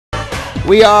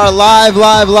We are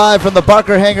live from the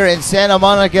Barker Hangar in Santa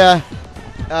Monica,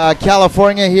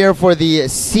 California, here for the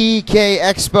CK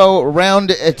Expo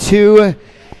Round 2.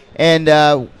 And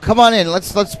come on in.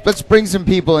 Let's bring some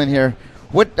people in here.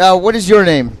 What is your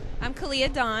name? I'm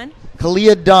Kalia Dawn.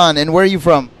 Kalia Dawn. And where are you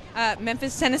from?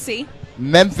 Memphis, Tennessee.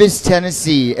 Memphis,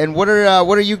 Tennessee. And what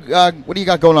do you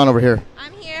got going on over here?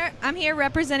 I'm here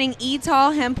representing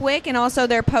Etall Hempwick and also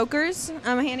their pokers.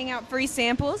 I'm handing out free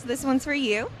samples. This one's for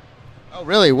you. Oh,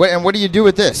 really? And what do you do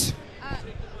with this?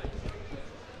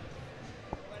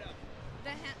 The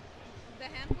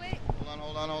Hempwick.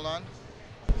 Hold on.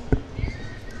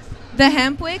 The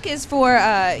Hempwick is for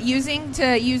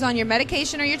use on your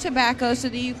medication or your tobacco, so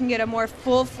that you can get a more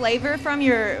full flavor from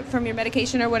your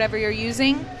medication or whatever you're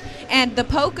using. And the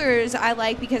pokers I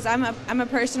like because I'm a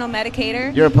personal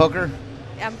medicator. You're a poker?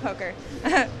 I'm a poker.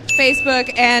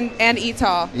 Facebook and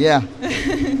Etall. Yeah.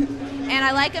 And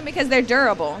I like them because they're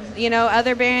durable. You know,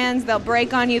 other brands, they'll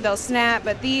break on you, they'll snap,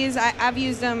 but these, I've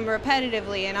used them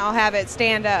repetitively, and I'll have it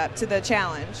stand up to the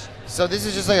challenge. So this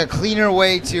is just like a cleaner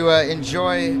way to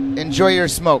enjoy your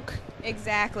smoke.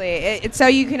 Exactly. It's so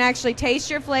you can actually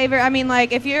taste your flavor. I mean,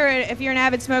 like if you're an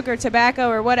avid smoker of tobacco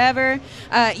or whatever,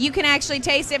 you can actually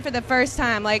taste it for the first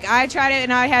time. Like I tried it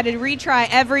and I had to retry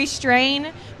every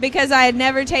strain because I had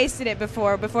never tasted it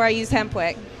before I used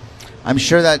Hempwick. I'm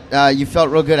sure that you felt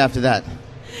real good after that.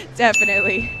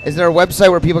 Definitely. Is there a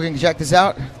website where people can check this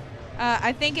out?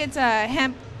 I think it's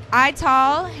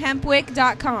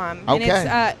itallhempwick.com. Okay. And it's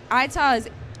Itall is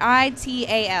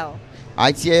ITAL.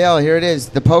 ITAL, here it is,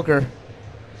 the poker,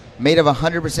 made of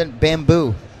 100%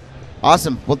 bamboo.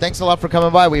 Awesome. Well, thanks a lot for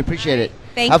coming by. We appreciate it.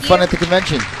 Thank Have you. fun at the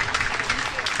convention.